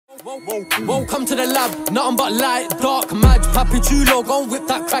Welcome to the lab, nothing but light, dark, mad. Papi Chulo, gon' whip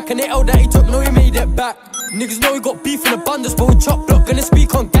that crack, and the L that he took, no he made it back. Niggas know we got beef in abundance, but we chop block, gonna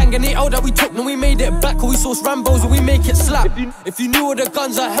speak on gang. And the L that we took, no we made it back, cause we source Rambos and we make it slap. If you knew all the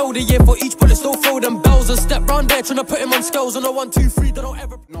guns I held a year for each bullet, still throw them bells and step round there, tryna put him on scales on a 1, 2, 3, they don't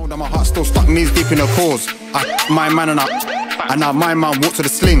ever. Know that my heart still stuck knees deep in the cause. My man and now my man walks with a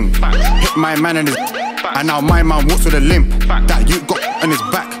sling. Hit my man and his, and now my man walks with a limp. That you got on his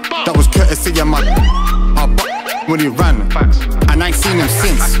back, that was courtesy of my when he ran, and I ain't seen him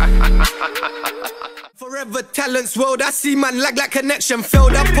since. Forever talents world, I see man lag like connection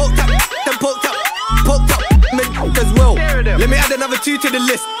failed. I poked up, then poked up as well. Let me add another 2 to the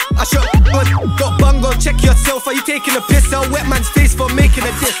list. I shot got bungo, check yourself. Are you taking a piss? I'll wet man's face for making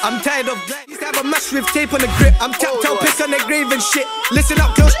a diss. I'm tired of that. Used to have a mash with tape on the grip. I'm tapped out, piss on their grave and shit. Listen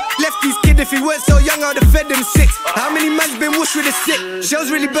up, close lefties kid. If he weren't so young, I'd have fed them 6. How many man's been whooshed with a stick? Shells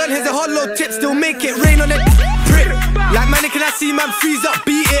really burn, here's a hollow tip. Still make it rain on it. Prip. Like mannequin, I see man freeze up,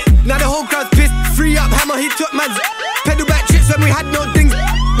 beat it. Now the whole crowd's pissed. Free up, hammer, he took man's pedal back trips when we had no things.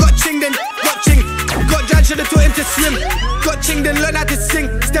 Got ching, then got ching. Got Jan, should've taught him to swim. Got ching, then learn how to sing.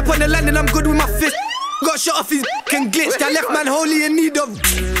 Step on the land and I'm good with my fist. Got shot off his and glitched. I left man wholly in need of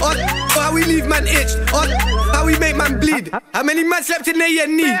on how we leave man itched. On how we make man bleed. How many man slept in their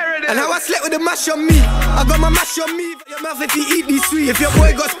knee? And how I slept with a mash on me. I got my mash on me. Your mouth if you eat these sweet. If your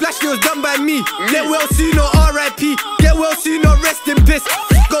boy got splashed, it was done by me. Get well soon or R.I.P. Get well soon or rest in piss.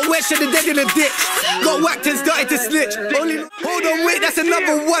 Got wet, shed the dead in a ditch. Got whacked and started to snitch. Only hold on, wait, that's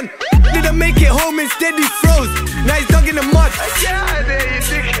another one. Didn't make it home, instead he froze. Now he's dug in the mud. Yeah, there you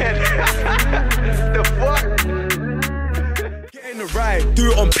dickhead. The fuck? Get in the ride,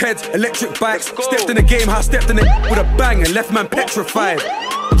 do it on peds, electric bikes. Stepped in the game, how I stepped in it with a bang and left man petrified.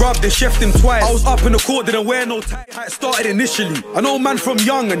 Rubbed and chefed him twice. I was up in the court, didn't wear no tie. How it started initially. I know a man from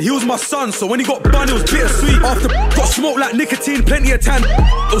young and he was my son, so when he got bun, it was bittersweet. After got smoked like nicotine, plenty of time.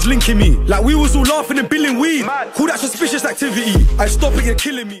 It was linking me. Like we was all laughing and billing weed. Call that suspicious activity. I stop it, you're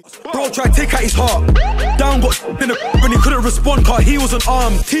killing me. Bro tried to take out his heart. Down got in the when he couldn't respond, cause he was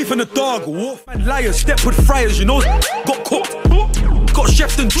unarmed. Teeth in the dog, wolf and liars, step with friars, you know. Got cooked. Got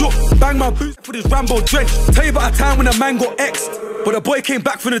chefed and dropped. Bang my boots for this Rambo drench. Tell you about a time when a man got X'd, but the boy came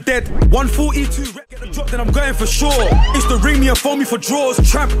back from the dead. 142, get the drop, then I'm going for sure. Used to ring me and phone me for draws.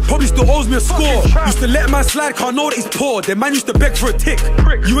 Tramp probably still owes me a score. Used to let man slide, can't know that he's poor. Then man used to beg for a tick.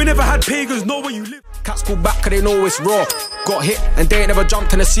 You ain't never had pagans, know where you live. Cats call back cause they know it's raw. Got hit and they ain't never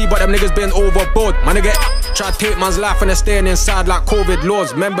jumped in the sea, but them niggas been overboard. Man, they get try to take man's life and they're staying inside like COVID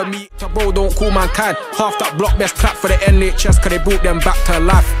laws. Remember me, bro, don't call mankind. Half that block best clap for the NHS cause they brought them back to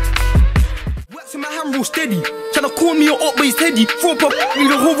life. Works in my hand real steady. Tryna call me up, but he's heady. Throw up me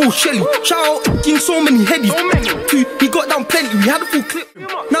the whole Shelly. Shout out, king so many headies. He got down plenty, we had a full clip.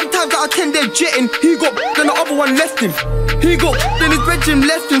 9 times out of 10 they're jetting. He got then the other one left him. He got then his bedroom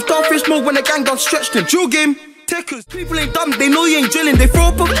left him. Starfish mode when the gang done stretched him. Drill game, takers. People ain't dumb, they know you ain't drilling. They throw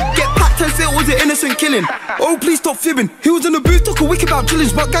up, get packed and say it was an innocent killing. Oh please stop fibbing. He was in the booth, talk a wick about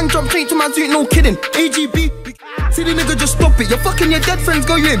drillings, but gang jump straight to man's ain't no kidding. AGB. See the nigga just stop it. You're fucking your dead friends,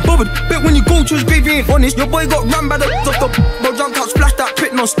 go, you ain't bothered. Bet when you go to his grave, you ain't honest. Your boy got ran by the off the bro, jumped out, splashed that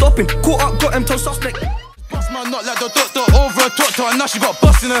pit, no stopping. Caught up, got him to suspect. Bust my nut like the doctor over a doctor, and now she got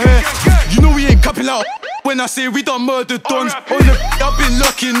bust in her hair. You know we ain't capping out when I say we done murdered dons. On the I've been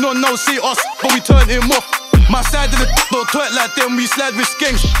looking on, now say us, but we turned him off. My side of the don't twerk like them, we slide with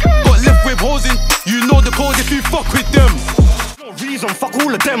skanks. Got left with hoes in, you know the code if you fuck with them. No reason, fuck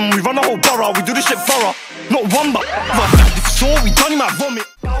all of them, we run the whole borough, we do this shit thorough. Not one but if you saw, we done him at vomit.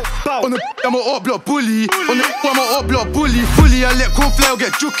 On the I'm a up block bully. On the I'm a up block bully. Fully I let cold fly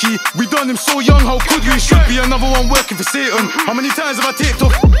get jukey. We done him so young, how could we? Should be another one working for Satan. How many times have I taped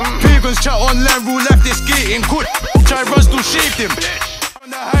off? Pagans chat online, rule life they skating. Could try run, still shaved him. On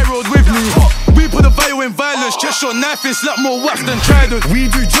the high road with me. We put the value in violence. Chest shot, knife in, slap more wax than trident. We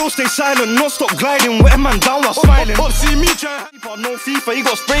do drill, stay silent, not stop gliding. Wet man down while smiling. Up, see me try. No FIFA, he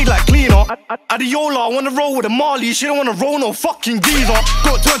got sprayed like cleaner. Adiola, I wanna roll with a Marley. She don't wanna roll no fucking geezer.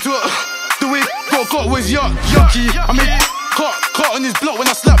 Got turned to a the way got was yucky. I mean caught on his block when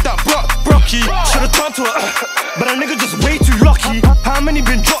I slapped that brocky. Should've turned to a but a nigga just way too lucky. How many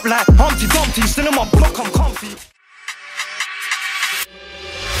been dropped like Humpty Dumpty? Still in my block, I'm comfy.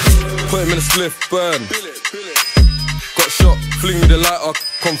 Put him in a spliff, burn. Got shot, fling me the lighter,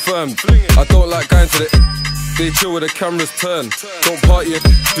 confirmed. I don't like going to the they chill with the cameras turn. Don't party if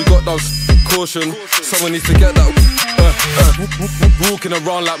you got those caution. Someone needs to get that walking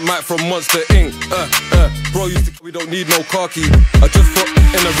around like Mike from Monster Inc. Bro used to we don't need no car key. I just put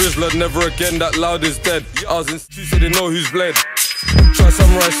in a Ridla, never again, that loud is dead. I was in so they know who's bled. Try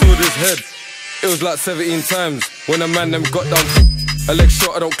samurai sword his head. It was like 17 times when a man them got down. A leg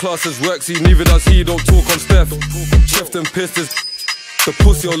shot I don't class as work, see neither does he, don't talk on Steph. Chef and pissed his the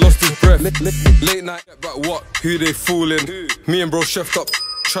pussy or lost his breath. Late night, but what? Who they fooling? Me and bro chefed up,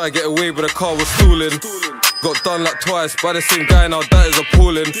 try to get away but the car was stooling. Got done like twice by the same guy, now that is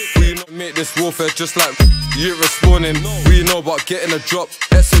appalling. We not make this warfare just like you respawning. We know about getting a drop,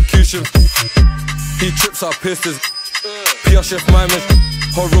 execution. He trips our pistas. PR chef my man,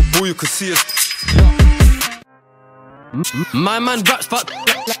 horrible you could see us. My man raps but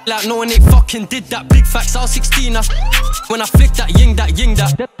like no one ain't fucking did that. Big facts, I was 16 when I flicked that ying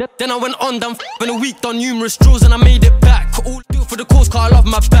that. Then I went on down in a week, done numerous draws and I made it back. All do it for the cause, cause I love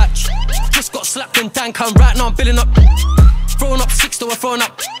my batch. Just got slapped and dank, I'm right now I'm building up. Throwing up six, though we're throwing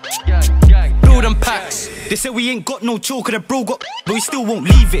up building packs. They say we ain't got no chill, cause the bro got, but we still won't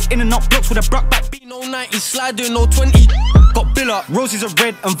leave it. In and out blocks with a bruck back. No 90, sliding, no 20. Got bill up. Roses are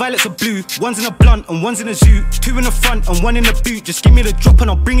red and violets are blue. One's in a blunt and one's in a zoo. Two in the front and one in the boot. Just give me the drop and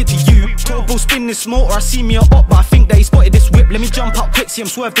I'll bring it to you. Turbo spin this motor, I see me a up, but I think that he spotted this whip. Let me jump up quick, see him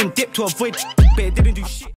swerved and dip to avoid, but it didn't do shit.